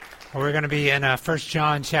We're going to be in 1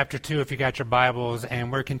 John chapter 2 if you got your Bibles, and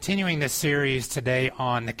we're continuing this series today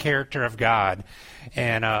on the character of God.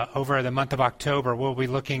 And over the month of October, we'll be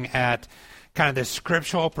looking at kind of the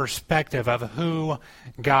scriptural perspective of who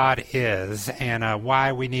God is and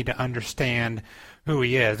why we need to understand who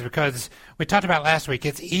He is. Because we talked about last week,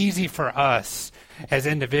 it's easy for us as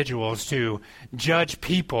individuals to judge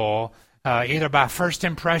people either by first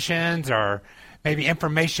impressions or maybe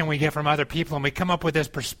information we get from other people, and we come up with this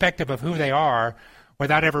perspective of who they are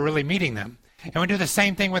without ever really meeting them. And we do the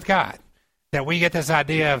same thing with God, that we get this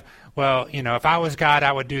idea of, well, you know, if I was God,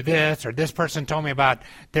 I would do this, or this person told me about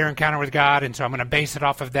their encounter with God, and so I'm going to base it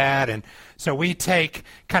off of that. And so we take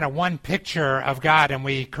kind of one picture of God, and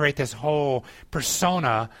we create this whole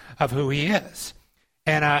persona of who He is.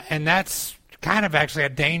 And that's kind of actually a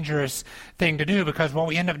dangerous thing to do, because what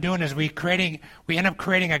we end up doing is we end up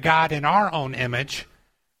creating a God in our own image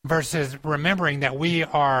versus remembering that we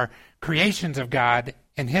are creations of God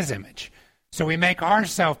in His image. So we make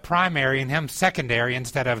ourselves primary and Him secondary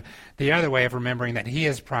instead of the other way of remembering that He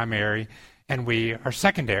is primary and we are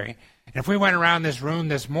secondary. And if we went around this room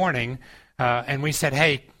this morning and we said,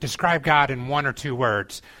 hey, describe God in one or two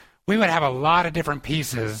words, we would have a lot of different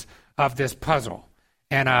pieces of this puzzle.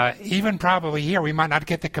 And even probably here, we might not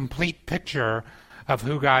get the complete picture of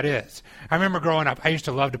who God is. I remember growing up, I used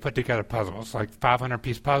to love to put together puzzles, like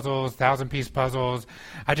 500-piece puzzles, 1,000-piece puzzles.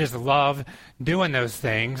 I just love doing those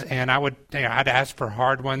things, and I'd ask for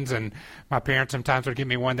hard ones, and my parents sometimes would give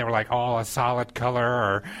me one that were like all a solid color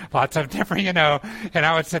or lots of different, and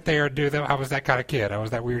I would sit there and do them. I was that kind of kid. I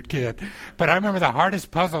was that weird kid. But I remember the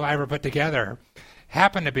hardest puzzle I ever put together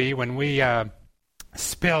happened to be when we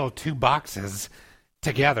spilled 2 boxes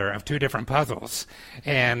together of 2 different puzzles.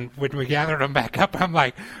 And when we gathered them back up, I'm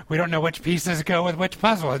like, we don't know which pieces go with which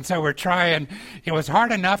puzzle. And so we're trying. It was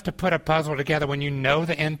hard enough to put a puzzle together when you know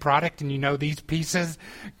the end product and you know these pieces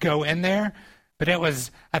go in there. But it was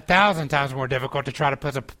 1,000 times more difficult to try to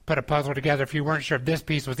put a puzzle together if you weren't sure if this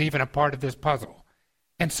piece was even a part of this puzzle.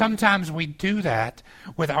 And sometimes we do that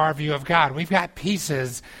with our view of God. We've got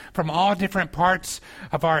pieces from all different parts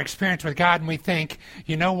of our experience with God, and we think,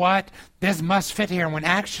 you know what, this must fit here, when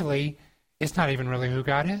actually it's not even really who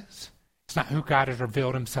God is. It's not who God has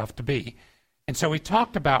revealed Himself to be. And so we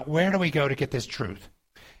talked about, where do we go to get this truth?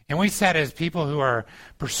 And we said, as people who are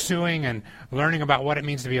pursuing and learning about what it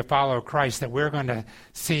means to be a follower of Christ, that we're going to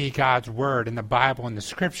see God's Word in the Bible and the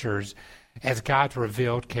Scriptures as God's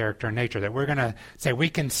revealed character and nature, that we're going to say we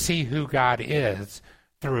can see who God is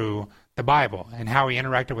through the Bible and how He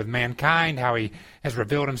interacted with mankind, how He has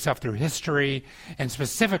revealed Himself through history, and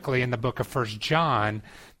specifically in the book of 1 John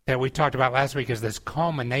that we talked about last week is this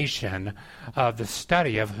culmination of the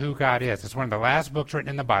study of who God is. It's one of the last books written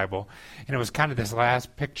in the Bible, and it was kind of this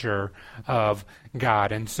last picture of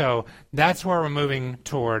God. And so that's where we're moving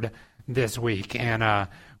toward this week, and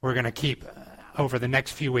we're going to keep over the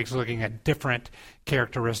next few weeks looking at different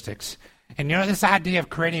characteristics. And this idea of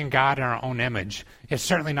creating God in our own image is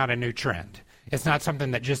certainly not a new trend. It's not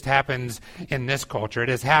something that just happens in this culture. It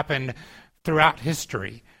has happened throughout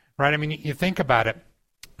history, right? I mean, you think about it.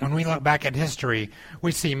 When we look back at history,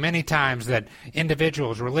 we see many times that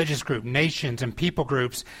individuals, religious groups, nations, and people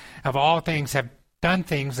groups of all things have done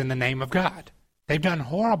things in the name of God. They've done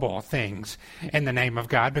horrible things in the name of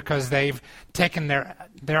God because they've taken their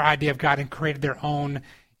idea of God and created their own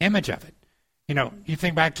image of it. You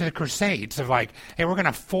think back to the Crusades of like, hey, we're going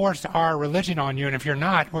to force our religion on you, and if you're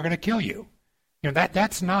not, we're going to kill you.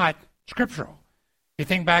 That's not scriptural. You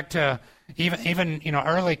think back to even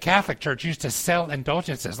early Catholic Church used to sell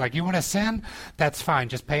indulgences. Like, you want to sin? That's fine.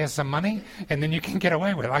 Just pay us some money, and then you can get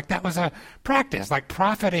away with it. Like, that was a practice, like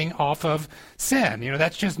profiting off of sin.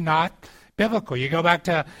 That's just not biblical. You go back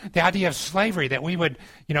to the idea of slavery, that we would,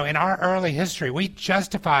 in our early history, we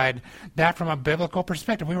justified that from a biblical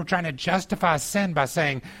perspective. We were trying to justify sin by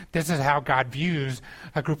saying this is how God views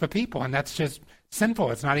a group of people, and that's just sinful.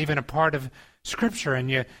 It's not even a part of Scripture.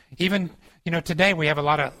 And today we have a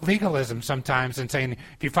lot of legalism sometimes in saying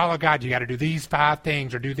if you follow God, you got to do these 5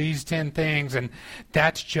 things or do these 10 things, and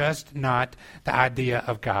that's just not the idea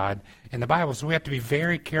of God in the Bible. So we have to be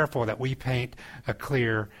very careful that we paint a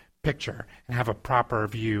clear picture and have a proper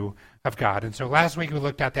view of God. And so last week we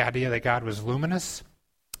looked at the idea that God was luminous,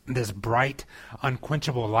 this bright,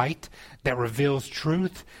 unquenchable light that reveals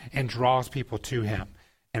truth and draws people to Him.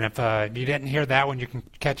 And if you didn't hear that one, you can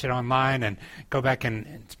catch it online and go back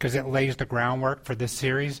because it lays the groundwork for this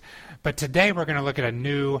series. But today we're going to look at a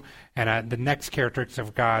new and the next characteristics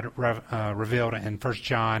of God revealed in 1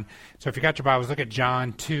 John. So if you got your Bibles, look at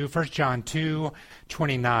John 2, 1 John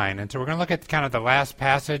 2:29. And so we're going to look at kind of the last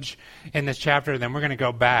passage in this chapter, and then we're going to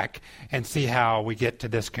go back and see how we get to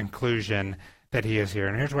this conclusion that he is here.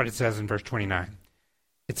 And here's what it says in verse 29.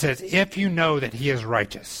 It says, "If you know that he is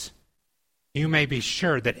righteous, you may be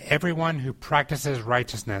sure that everyone who practices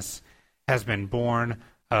righteousness has been born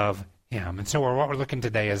of him." And so what we're looking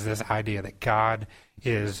today is this idea that God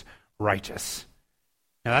is righteous.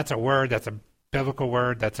 Now that's a word, that's a biblical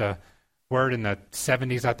word, that's a word in the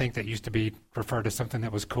 70s, I think, that used to be referred to something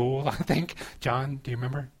that was cool, I think. John, do you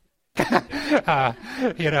remember? But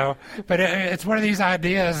it's one of these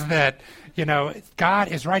ideas that, God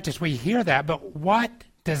is righteous. We hear that, but what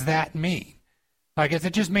does that mean? Like, does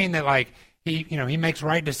it just mean that, like, he makes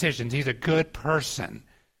right decisions. He's a good person.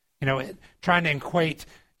 Trying to equate,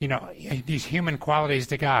 these human qualities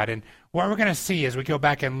to God. And what we're going to see as we go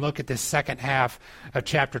back and look at this second half of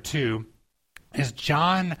chapter 2 is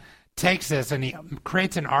John takes this and he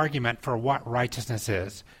creates an argument for what righteousness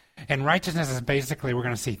is. And righteousness is basically, we're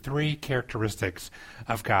going to see three characteristics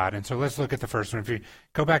of God. And so let's look at the first one. If you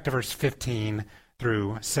go back to verse 15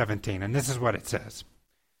 through 17, and this is what it says.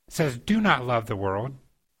 It says, "Do not love the world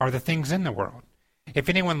or the things in the world. If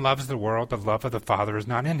anyone loves the world, the love of the Father is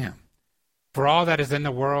not in him. For all that is in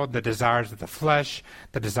the world, the desires of the flesh,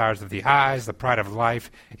 the desires of the eyes, the pride of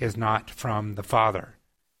life, is not from the Father,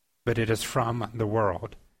 but it is from the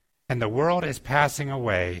world. And the world is passing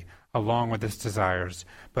away along with its desires,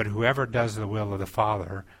 but whoever does the will of the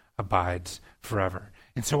Father abides forever."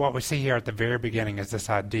 And so what we see here at the very beginning is this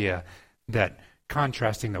idea that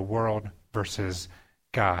contrasting the world versus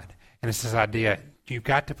God. And it's this idea, you've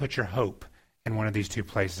got to put your hope in one of these two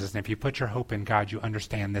places. And if you put your hope in God, you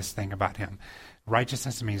understand this thing about him.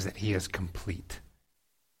 Righteousness means that he is complete.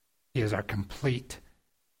 He is our complete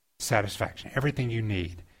satisfaction. Everything you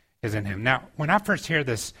need is in him. Now, when I first hear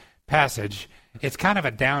this passage, it's kind of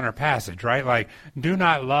a downer passage, right? Like, do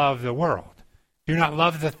not love the world. Do not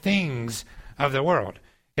love the things of the world.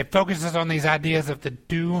 It focuses on these ideas of the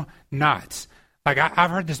do nots. Like,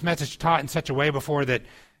 I've heard this message taught in such a way before that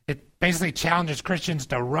it basically challenges Christians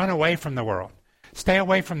to run away from the world. Stay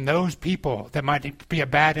away from those people that might be a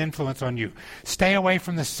bad influence on you. Stay away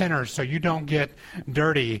from the sinners so you don't get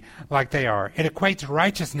dirty like they are. It equates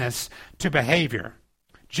righteousness to behavior.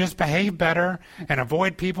 Just behave better and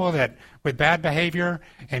avoid people that with bad behavior,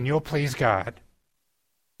 and you'll please God.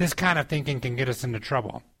 This kind of thinking can get us into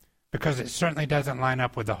trouble because it certainly doesn't line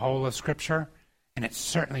up with the whole of Scripture, and it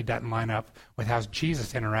certainly doesn't line up with how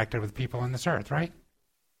Jesus interacted with people on this earth, right?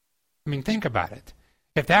 I mean, think about it.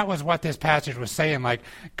 If that was what this passage was saying, like,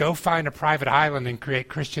 go find a private island and create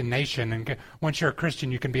Christian nation, and once you're a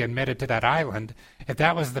Christian, you can be admitted to that island. If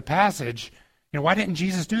that was the passage, why didn't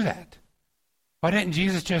Jesus do that? Why didn't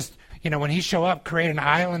Jesus just, when he show up, create an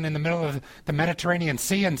island in the middle of the Mediterranean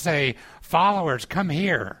Sea and say, followers, come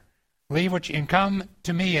here, leave and come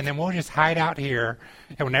to me, and then we'll just hide out here,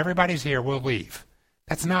 and when everybody's here, we'll leave.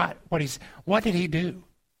 That's not what did he do?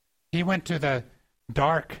 He went to the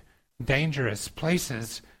dark, dangerous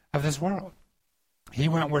places of this world. He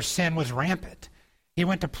went where sin was rampant. He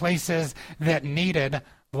went to places that needed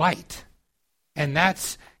light. And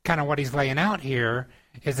that's kind of what he's laying out here,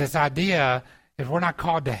 is this idea that we're not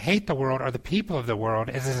called to hate the world or the people of the world.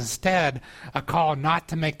 It is instead a call not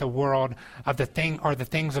to make the world of the thing or the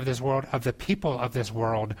things of this world, of the people of this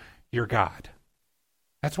world, your God.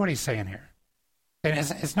 That's what he's saying here. And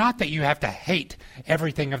it's not that you have to hate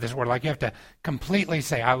everything of this world. Like, you have to completely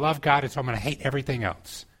say, I love God, and so I'm going to hate everything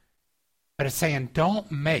else. But it's saying,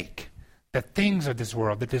 don't make the things of this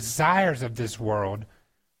world, the desires of this world,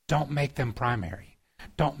 don't make them primary.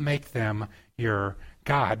 Don't make them your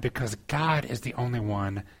God, because God is the only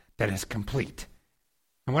one that is complete.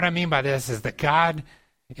 And what I mean by this is that God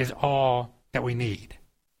is all that we need.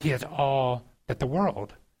 He is all that the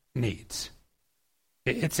world needs.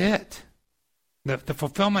 It's it. The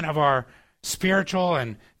fulfillment of our spiritual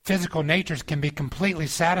and physical natures can be completely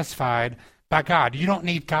satisfied by God. You don't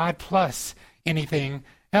need God plus anything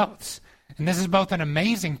else. And this is both an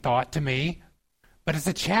amazing thought to me, but it's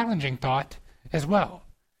a challenging thought as well.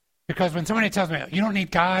 Because when somebody tells me, you don't need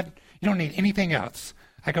God, you don't need anything else,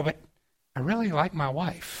 I go, but I really like my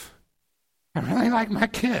wife. I really like my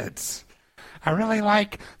kids. I really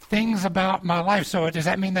like things about my life. So does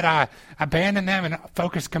that mean that I abandon them and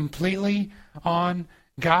focus completely on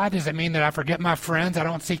God, does it mean that I forget my friends? I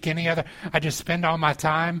don't seek any other. I just spend all my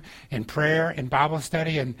time in prayer and Bible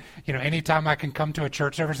study, and anytime I can come to a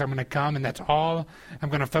church service, I'm going to come, and that's all I'm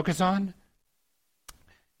going to focus on.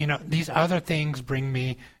 These other things bring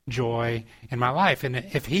me joy in my life. And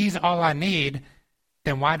if he's all I need,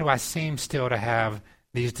 then why do I seem still to have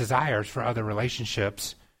these desires for other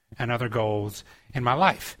relationships and other goals in my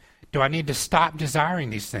life? Do I need to stop desiring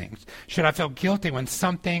these things? Should I feel guilty when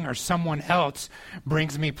something or someone else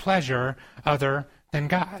brings me pleasure other than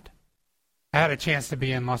God? I had a chance to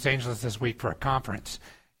be in Los Angeles this week for a conference,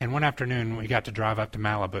 and one afternoon we got to drive up to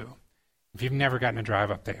Malibu. If you've never gotten to drive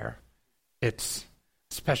up there, it's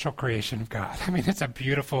special creation of God. I mean, it's a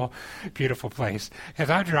beautiful, beautiful place. As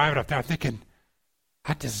I drive it up there, I'm thinking,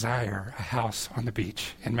 I desire a house on the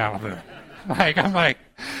beach in Malibu. I'm like,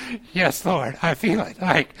 yes, Lord, I feel it.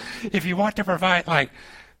 If you want to provide,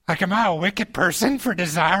 am I a wicked person for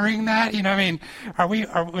desiring that?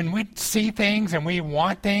 When we see things and we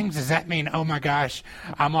want things, does that mean, oh my gosh,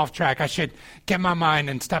 I'm off track? I should get my mind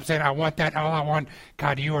and stop saying, I want that, all I want.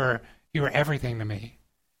 God, you are everything to me.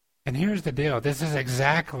 And here's the deal. This is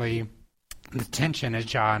exactly the tension as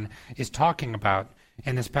John is talking about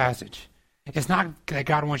in this passage. It's not that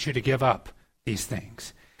God wants you to give up these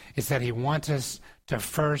things. It's that he wants us to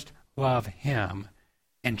first love him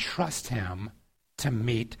and trust him to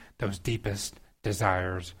meet those deepest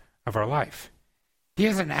desires of our life. He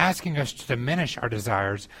isn't asking us to diminish our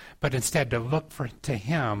desires, but instead to look to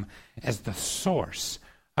him as the source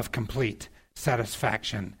of complete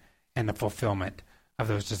satisfaction and the fulfillment of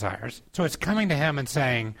those desires. So it's coming to him and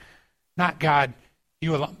saying, not God,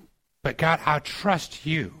 you alone, but God, I trust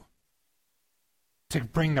you to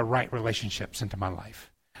bring the right relationships into my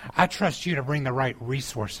life. I trust you to bring the right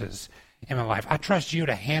resources in my life. I trust you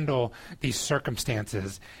to handle these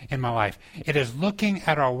circumstances in my life. It is looking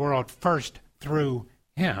at our world first through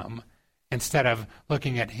him instead of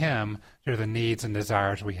looking at him through the needs and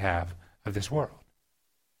desires we have of this world.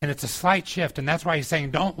 And it's a slight shift, and that's why he's saying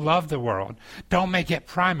don't love the world. Don't make it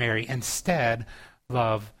primary. Instead,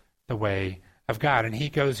 love the way of God. And he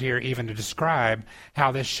goes here even to describe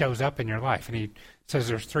how this shows up in your life. And he says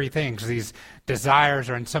there's three things. These desires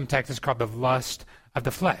are in some texts called the lust of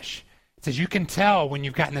the flesh. It says you can tell when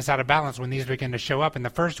you've gotten this out of balance when these begin to show up. And the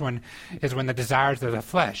first one is when the desires of the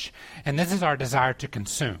flesh. And this is our desire to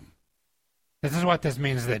consume. This is what this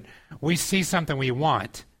means, that we see something we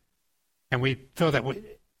want, and we feel that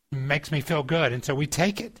it makes me feel good, and so we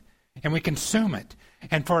take it, and we consume it.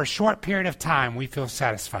 And for a short period of time, we feel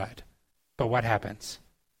satisfied. But what happens?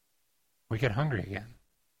 We get hungry again.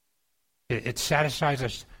 It satisfies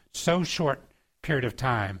us so short period of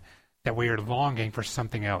time that we are longing for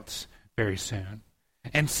something else very soon.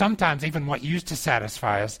 And sometimes even what used to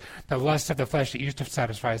satisfy us, the lust of the flesh that used to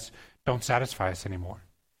satisfy us, don't satisfy us anymore.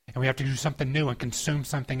 And we have to do something new and consume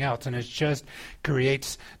something else. And it just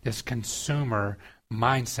creates this consumer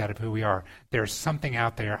mindset of who we are. There's something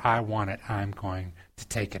out there. I want it. I'm going to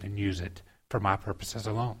take it and use it for my purposes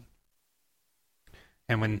alone.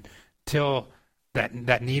 And till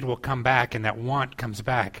that need will come back and that want comes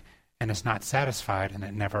back and it's not satisfied and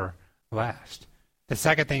it never lasts. The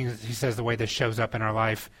second thing he says, the way this shows up in our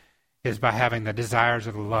life is by having the desires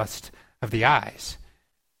of the lust of the eyes.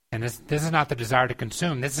 And this is not the desire to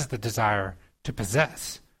consume. This is the desire to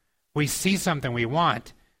possess. We see something we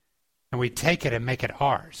want and we take it and make it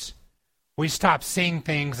ours. We stop seeing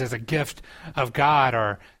things as a gift of God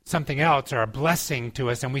or something else or a blessing to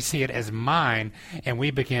us, and we see it as mine, and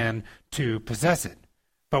we begin to possess it.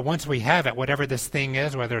 But once we have it, whatever this thing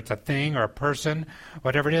is, whether it's a thing or a person,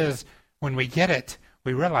 whatever it is, when we get it,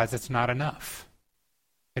 we realize it's not enough.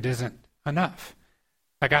 It isn't enough.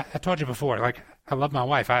 Like I told you before, I love my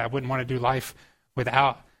wife. I wouldn't want to do life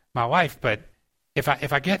without my wife, but if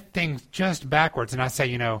I get things just backwards and I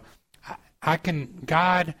say,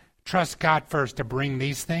 trust God first to bring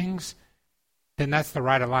these things, then that's the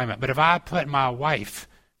right alignment. But if I put my wife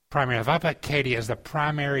primary, if I put Katie as the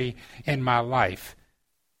primary in my life,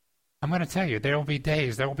 I'm going to tell you, there will be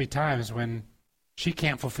days, there will be times when she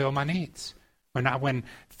can't fulfill my needs. When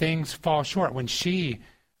things fall short, when she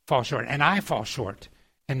falls short, and I fall short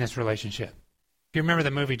in this relationship. If you remember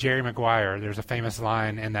the movie Jerry Maguire, there's a famous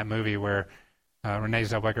line in that movie where Renee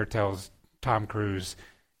Zellweger tells Tom Cruise,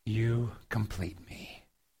 "You complete me."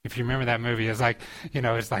 If you remember that movie, it's like,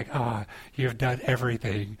 oh, you've done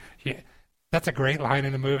everything. Yeah. That's a great line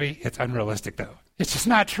in the movie. It's unrealistic, though. It's just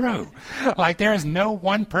not true. There is no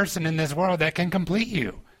one person in this world that can complete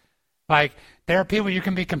you. There are people you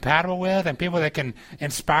can be compatible with and people that can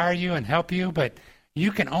inspire you and help you, but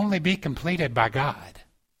you can only be completed by God.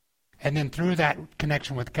 And then through that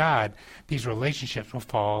connection with God, these relationships will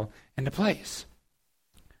fall into place.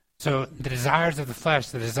 So the desires of the flesh,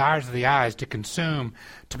 the desires of the eyes to consume,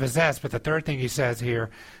 to possess. But the third thing he says here,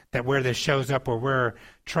 that where this shows up, where we're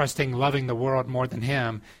trusting, loving the world more than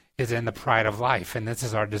him, is in the pride of life. And this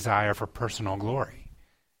is our desire for personal glory.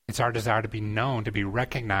 It's our desire to be known, to be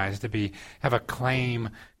recognized, have a claim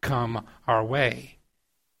come our way.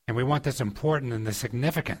 And we want this important and the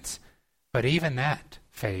significance. But even that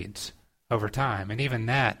fades over time. And even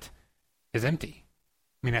that is empty.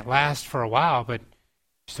 I mean, it lasts for a while, but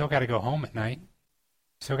you still got to go home at night. You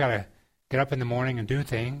still got to get up in the morning and do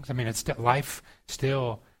things. I mean, life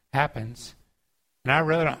still happens. And I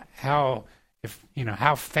really don't know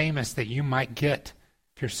how famous that you might get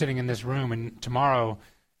if you're sitting in this room and tomorrow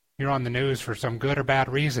you're on the news for some good or bad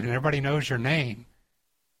reason and everybody knows your name.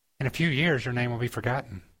 In a few years, your name will be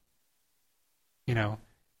forgotten.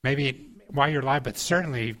 Maybe while you're alive, but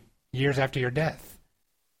certainly years after your death,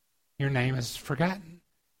 your name is forgotten.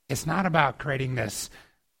 It's not about creating this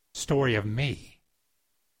story of me.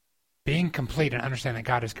 Being complete and understanding that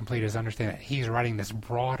God is complete is understanding that he's writing this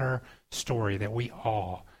broader story that we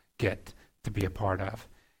all get to be a part of.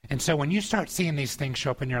 And so when you start seeing these things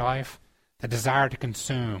show up in your life, the desire to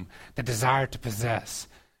consume, the desire to possess,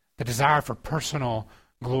 the desire for personal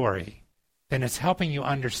glory, then it's helping you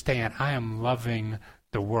understand I am loving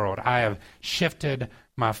the world. I have shifted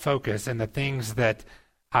my focus, and the things that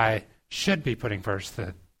I should be putting first,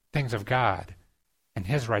 the things of God and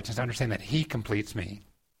his righteousness, understand that he completes me.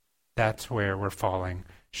 That's where we're falling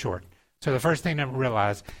short. So the first thing to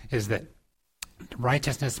realize is that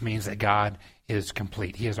righteousness means that God is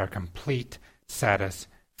complete. He is our complete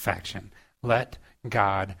satisfaction. Let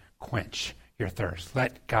God quench your thirst.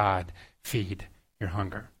 Let God feed your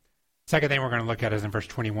hunger. Second thing we're going to look at is in verse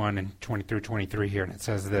 21 and 20 through 23 here, and it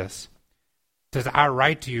says this. It says, I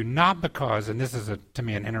write to you not because, and this is to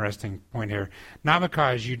me an interesting point here, not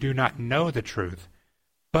because you do not know the truth,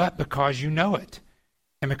 but because you know it,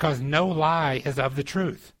 and because no lie is of the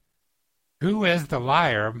truth. Who is the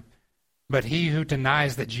liar but he who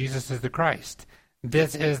denies that Jesus is the Christ?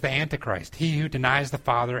 This is the Antichrist, he who denies the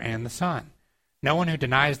Father and the Son. No one who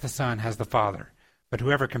denies the Son has the Father, but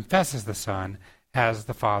whoever confesses the Son has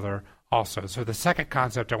the Father also. So the second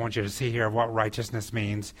concept I want you to see here of what righteousness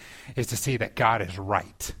means is to see that God is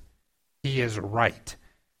right. He is right.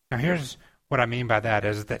 Now here's what I mean by that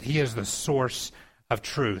is that he is the source of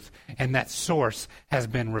truth, and that source has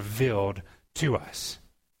been revealed to us.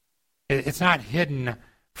 It's not hidden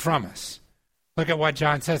from us. Look at what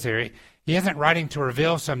John says here. He isn't writing to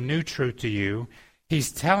reveal some new truth to you.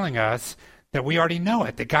 He's telling us that we already know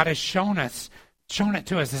it, that God has shown it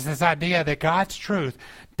to us. It's this idea that God's truth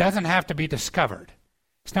doesn't have to be discovered.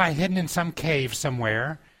 It's not hidden in some cave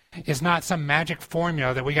somewhere. It's not some magic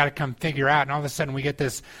formula that we got to come figure out, and all of a sudden we get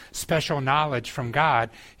this special knowledge from God.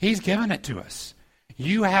 He's given it to us.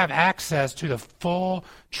 You have access to the full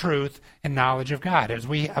truth and knowledge of God as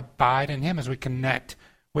we abide in him, as we connect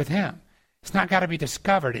with him. It's not got to be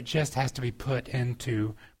discovered. It just has to be put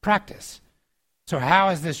into practice. So how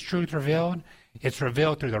is this truth revealed? It's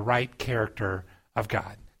revealed through the right character of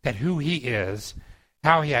God, that who he is,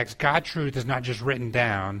 how he acts. God's truth is not just written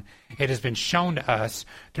down. It has been shown to us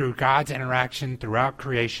through God's interaction throughout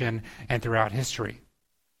creation and throughout history.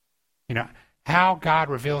 How God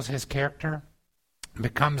reveals his character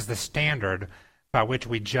becomes the standard by which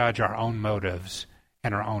we judge our own motives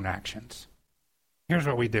and our own actions. Here's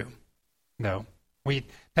what we do. No,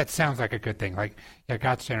 that sounds like a good thing. Like, yeah,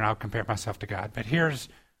 God's standard, I'll compare myself to God. But here's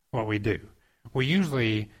what we do. We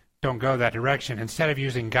usually don't go that direction. Instead of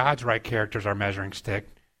using God's right character as our measuring stick,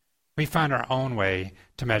 we find our own way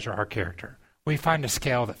to measure our character. We find a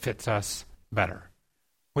scale that fits us better.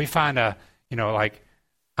 We find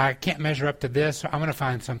I can't measure up to this, so I'm going to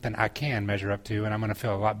find something I can measure up to, and I'm going to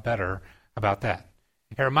feel a lot better about that.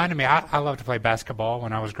 It reminded me, I loved to play basketball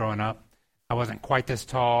when I was growing up. I wasn't quite this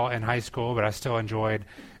tall in high school, but I still enjoyed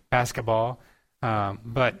basketball.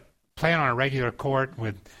 But playing on a regular court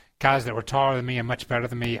with guys that were taller than me and much better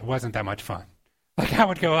than me, it wasn't that much fun. Like, I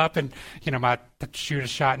would go up and, shoot a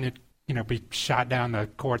shot and it, be shot down the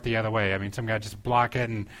court the other way. I mean, some guy just block it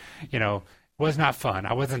and, it was not fun.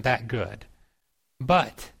 I wasn't that good.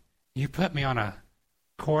 But you put me on a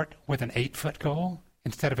court with an 8-foot goal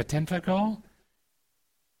instead of a 10-foot goal,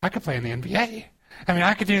 I could play in the NBA. I mean,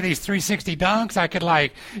 I could do these 360 dunks. I could,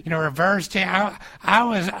 reverse jam. I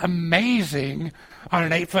was amazing on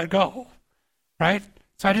an 8-foot goal, right?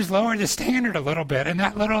 So I just lowered the standard a little bit, and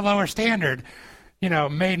that little lower standard,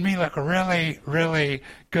 made me look really, really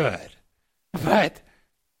good. But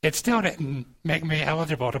it still didn't make me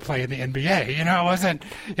eligible to play in the NBA. You know,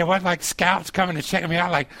 it wasn't like scouts coming to check me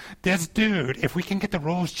out like, this dude, if we can get the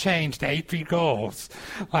rules changed to 8 feet goals,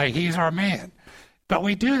 like, he's our man. But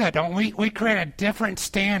we do that, don't we? We create a different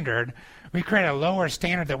standard. We create a lower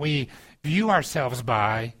standard that we view ourselves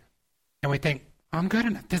by, and we think, I'm good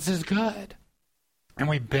enough. This is good. And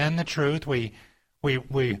we bend the truth. We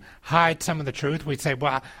hide some of the truth. We say,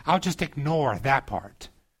 well, I'll just ignore that part.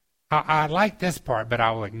 I like this part, but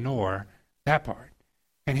I will ignore that part.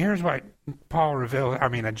 And here's what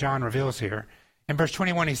John reveals here. In verse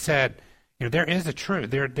 21, he said, there is a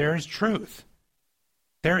truth. There is truth.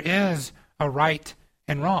 There is a right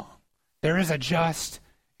and wrong. There is a just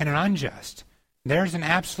and an unjust. There's an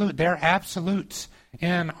absolute. There are absolutes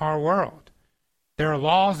in our world. There are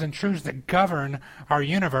laws and truths that govern our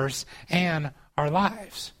universe and our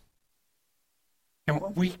lives.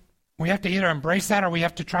 And we have to either embrace that or we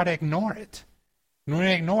have to try to ignore it. And when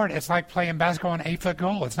we ignore it, it's like playing basketball on an 8-foot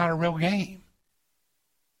goal. It's not a real game.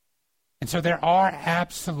 And so there are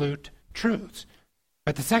absolute truths.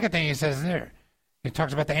 But the second thing he says there, he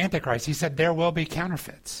talks about the Antichrist. He said there will be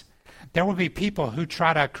counterfeits. There will be people who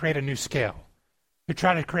try to create a new scale, who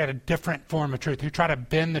try to create a different form of truth, who try to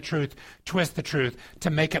bend the truth, twist the truth to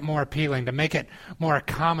make it more appealing, to make it more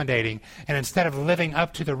accommodating. And instead of living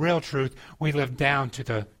up to the real truth, we live down to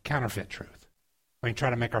the counterfeit truth. We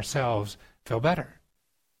try to make ourselves feel better.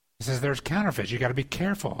 He says there's counterfeits. You got to be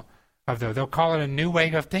careful of those. They'll call it a new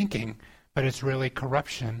way of thinking, but it's really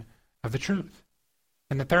corruption of the truth.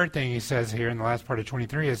 And the third thing he says here in the last part of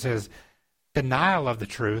 23, it says denial of the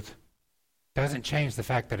truth doesn't change the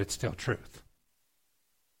fact that it's still truth.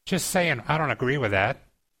 Just saying, I don't agree with that,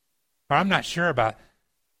 or I'm not sure about,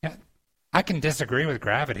 I can disagree with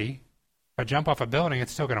gravity. If I jump off a building,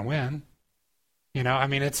 it's still going to win.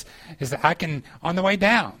 I can, on the way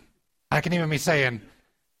down, I can even be saying,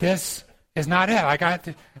 this is not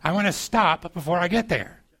it. I want to stop before I get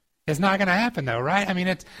there. It's not going to happen though, right?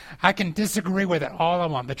 I can disagree with it all I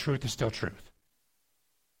want. The truth is still truth.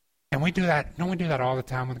 And we do that. Don't we do that all the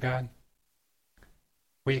time with God?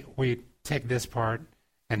 We take this part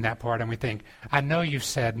and that part and we think, I know you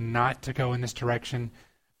said not to go in this direction,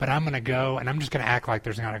 but I'm going to go and I'm just going to act like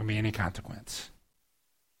there's not going to be any consequence.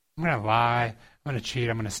 I'm going to lie. I'm going to cheat.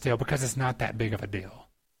 I'm going to steal because it's not that big of a deal.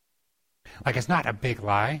 Like, it's not a big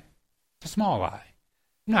lie. It's a small lie.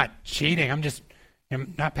 I'm not cheating.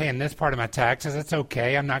 I'm not paying this part of my taxes. It's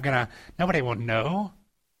okay. Nobody will know.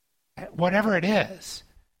 Whatever it is.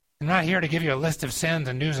 I'm not here to give you a list of sins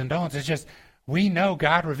and do's and don'ts. It's just, we know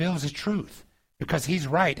God reveals his truth because he's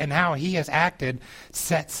right, and how he has acted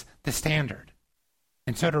sets the standard.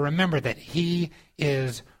 And so to remember that he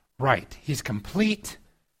is right. He's complete,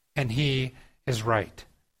 and he is right.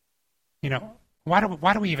 Why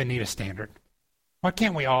do we even need a standard? Why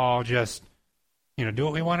can't we all just, do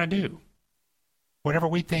what we want to do? Whatever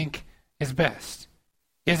we think is best.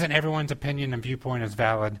 Isn't everyone's opinion and viewpoint as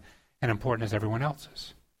valid and important as everyone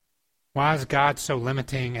else's? Why is God so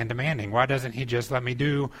limiting and demanding? Why doesn't he just let me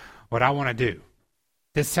do what I want to do?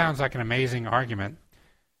 This sounds like an amazing argument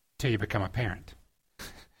until you become a parent.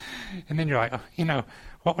 And then you're like,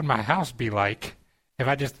 what would my house be like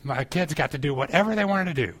if my kids got to do whatever they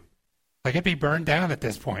wanted to do? Like, it'd be burned down at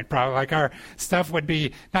this point. Probably like our stuff would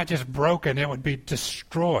be not just broken, it would be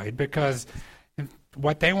destroyed because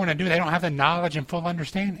what they want to do, they don't have the knowledge and full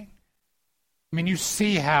understanding. You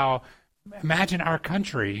see how, imagine our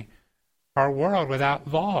country, our world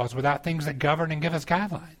without laws, without things that govern and give us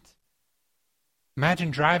guidelines.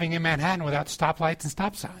 Imagine driving in Manhattan without stoplights and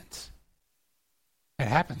stop signs. It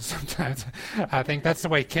happens sometimes. I think that's the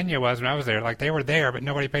way Kenya was when I was there. Like, they were there, but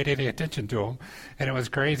nobody paid any attention to them, and it was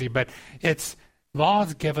crazy. But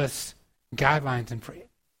laws give us guidelines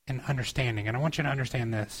and understanding. And I want you to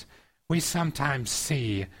understand this. We sometimes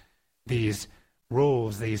see these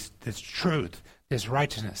rules, this truth, this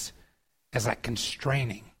righteousness as like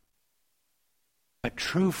constraining. But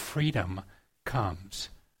true freedom comes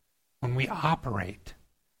when we operate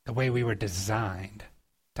the way we were designed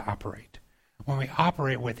to operate. When we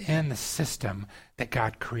operate within the system that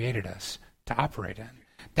God created us to operate in.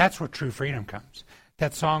 That's where true freedom comes.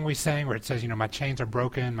 That song we sang where it says, my chains are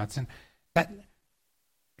broken, my sin. That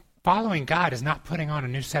following God is not putting on a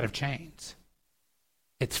new set of chains.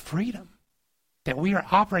 It's freedom. That we are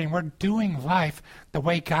operating, we're doing life the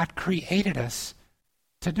way God created us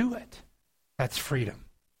to do it. That's freedom.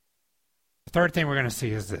 The third thing we're going to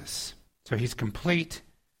see is this. So he's complete,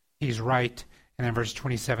 he's right, and then verse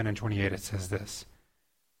 27 and 28 it says this.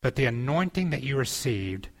 But the anointing that you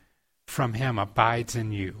received from him abides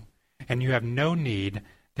in you, and you have no need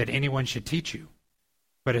that anyone should teach you.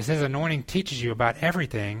 But as his anointing teaches you about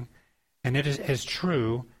everything, and it is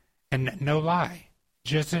true and no lie,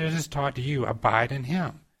 just as it is taught to you, abide in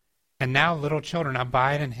him. And now, little children,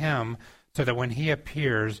 abide in him, so that when he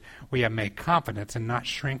appears, we have made confidence and not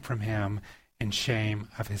shrink from him in shame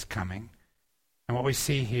of his coming. And what we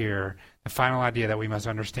see here, the final idea that we must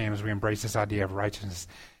understand as we embrace this idea of righteousness,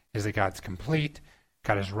 is that God's complete,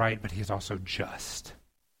 God is right, but he's also just.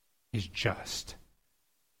 He's just.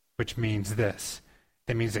 Which means this.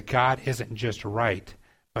 That means that God isn't just right,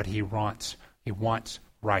 but he wants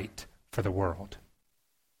right for the world.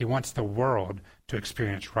 He wants the world to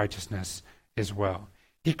experience righteousness as well.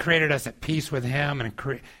 He created us at peace with him and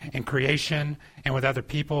in creation and with other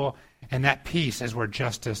people, and that peace is where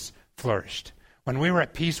justice flourished. When we were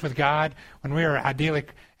at peace with God, when we were ideally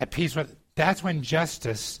at peace with, that's when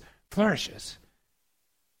justice flourishes.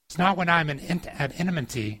 It's not when I'm at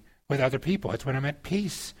enmity with other people. It's when I'm at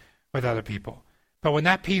peace with other people. But when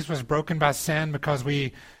that peace was broken by sin because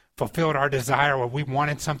we fulfilled our desire or we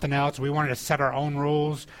wanted something else, we wanted to set our own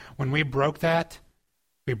rules, when we broke that,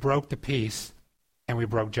 we broke the peace and we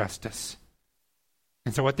broke justice.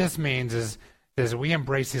 And so what this means is we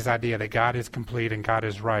embrace this idea that God is complete and God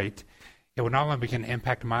is right. It will not only begin to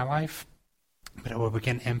impact my life, but it will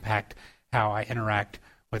begin to impact how I interact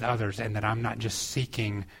with others, and that I'm not just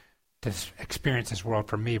seeking to experience this world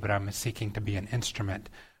for me, but I'm seeking to be an instrument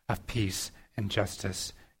of peace and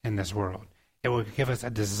justice in this world. It will give us a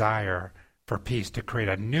desire for peace, to create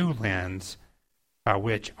a new lens by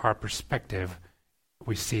which our perspective,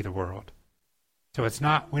 we see the world. So it's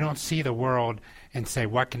not, we don't see the world and say,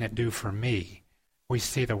 what can it do for me? We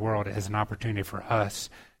see the world as an opportunity for us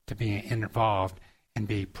to be involved and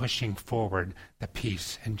be pushing forward the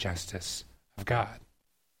peace and justice of God.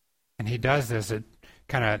 And he does this,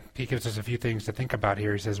 he gives us a few things to think about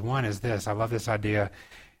here. He says, one is this, I love this idea,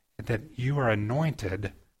 that you are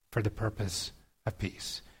anointed for the purpose of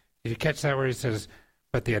peace. Did you catch that where he says,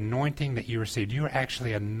 but the anointing that you received, you are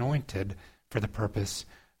actually anointed for the purpose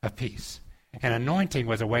of peace. And anointing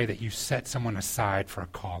was a way that you set someone aside for a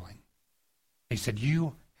calling. He said,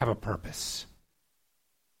 you have a purpose.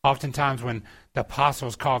 Oftentimes when the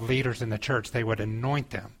apostles called leaders in the church, they would anoint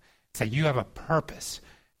them, say, you have a purpose.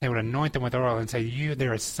 They would anoint them with oil and say,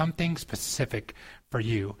 there is something specific for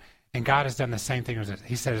you. And God has done the same thing.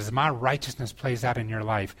 He said, as my righteousness plays out in your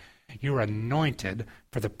life, you are anointed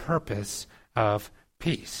for the purpose of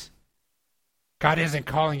peace. God isn't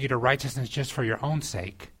calling you to righteousness just for your own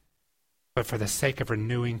sake, but for the sake of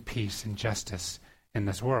renewing peace and justice in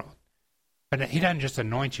this world. But he doesn't just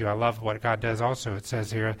anoint you. I love what God does also. It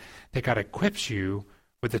says here that God equips you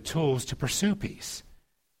with the tools to pursue peace.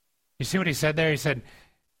 You see what he said there? He said,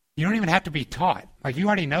 you don't even have to be taught. Like, you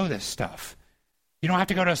already know this stuff. You don't have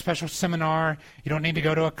to go to a special seminar. You don't need to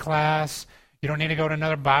go to a class. You don't need to go to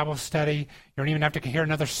another Bible study. You don't even have to hear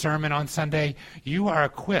another sermon on Sunday. You are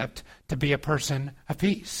equipped to be a person of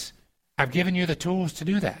peace. I've given you the tools to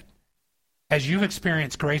do that. As you've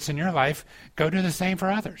experienced grace in your life, go do the same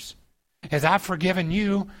for others. As I've forgiven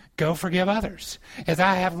you, go forgive others. As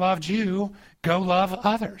I have loved you, go love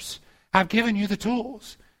others. I've given you the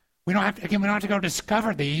tools. We don't have to go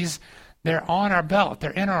discover these. They're on our belt.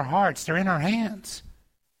 They're in our hearts. They're in our hands.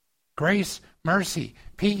 Grace, mercy,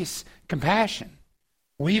 peace, compassion.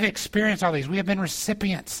 We've experienced all these. We have been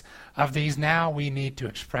recipients of these. Now we need to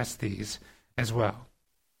express these as well.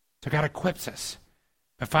 So God equips us.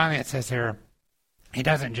 But finally it says here, he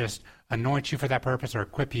doesn't just anoint you for that purpose or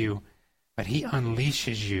equip you, but he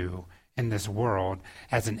unleashes you in this world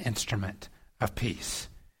as an instrument of peace.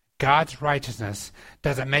 God's righteousness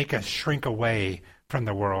doesn't make us shrink away from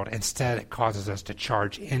the world. Instead, it causes us to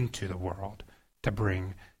charge into the world to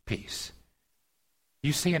bring peace.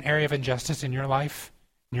 You see an area of injustice in your life,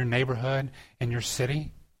 in your neighborhood, in your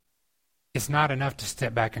city? It's not enough to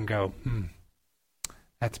step back and go,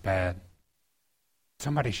 that's bad.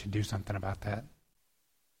 Somebody should do something about that.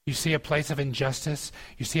 You see a place of injustice,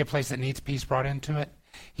 you see a place that needs peace brought into it,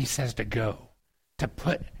 he says to go, to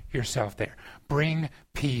put yourself there. Bring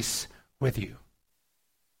peace with you.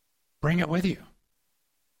 Bring it with you.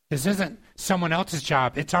 This isn't someone else's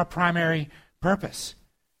job. It's our primary purpose.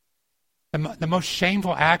 The most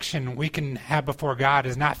shameful action we can have before God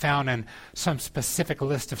is not found in some specific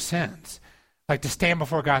list of sins. Like to stand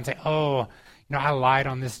before God and say, I lied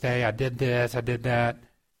on this day. I did this. I did that.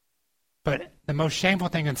 But the most shameful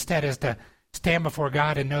thing instead is to stand before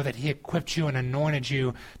God and know that he equipped you and anointed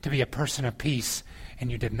you to be a person of peace,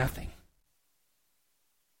 and you did nothing.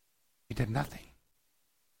 You did nothing.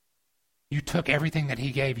 You took everything that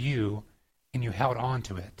he gave you and you held on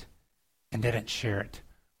to it and didn't share it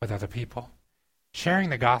with other people. Sharing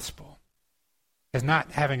the gospel is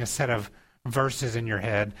not having a set of verses in your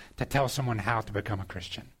head to tell someone how to become a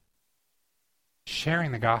Christian.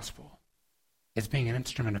 Sharing the gospel is being an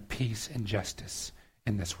instrument of peace and justice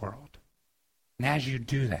in this world. And as you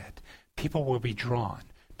do that, people will be drawn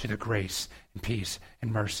to the grace and peace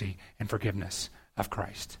and mercy and forgiveness of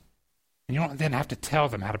Christ. And you don't then have to tell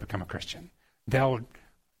them how to become a Christian. They'll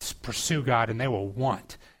pursue God and they will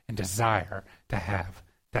want and desire to have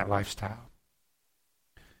that lifestyle.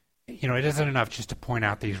 You know, it isn't enough just to point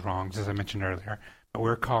out these wrongs, as I mentioned earlier, but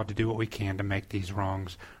we're called to do what we can to make these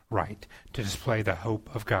wrongs right, to display the hope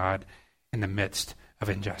of God in the midst of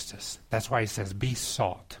injustice. That's why he says, be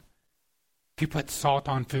salt. If you put salt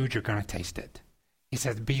on food, you're going to taste it. He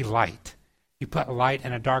says, be light. You put light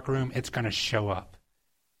in a dark room, it's going to show up.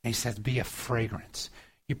 And he says, be a fragrance.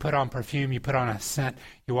 You put on perfume, you put on a scent,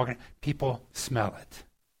 you walk in, people smell it.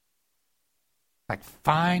 Like,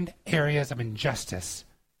 find areas of injustice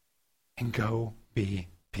and go be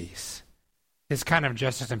peace. This kind of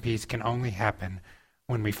justice and peace can only happen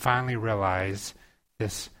when we finally realize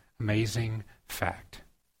this amazing fact.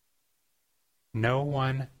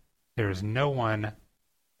 There is no one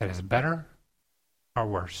that is better or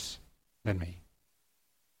worse than me.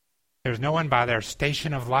 There's no one by their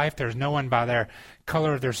station of life. There's no one by their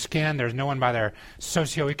color of their skin. There's no one by their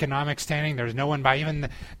socioeconomic standing. There's no one by even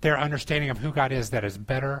their understanding of who God is that is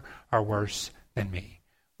better or worse than me.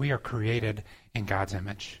 We are created in God's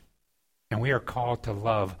image. And we are called to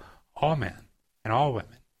love all men and all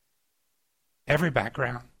women. Every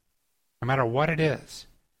background, no matter what it is.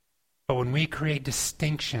 But when we create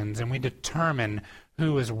distinctions and we determine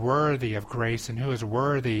who is worthy of grace and who is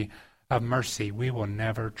worthy of mercy, we will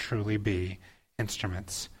never truly be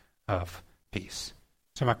instruments of peace.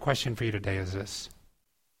 So my question for you today is this.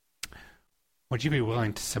 Would you be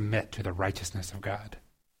willing to submit to the righteousness of God?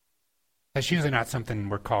 That's usually not something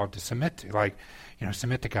we're called to submit to, like,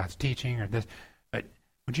 submit to God's teaching or this. But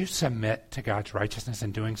would you submit to God's righteousness,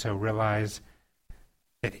 and doing so realize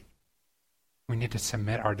that we need to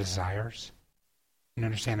submit our desires and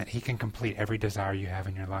understand that he can complete every desire you have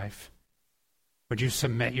in your life? Would you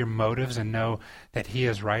submit your motives and know that he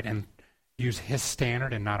is right and use his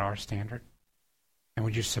standard and not our standard? And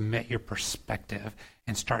would you submit your perspective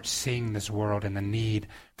and start seeing this world and the need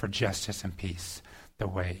for justice and peace the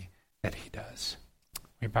way that he does?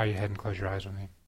 Will you bow your head and close your eyes with me?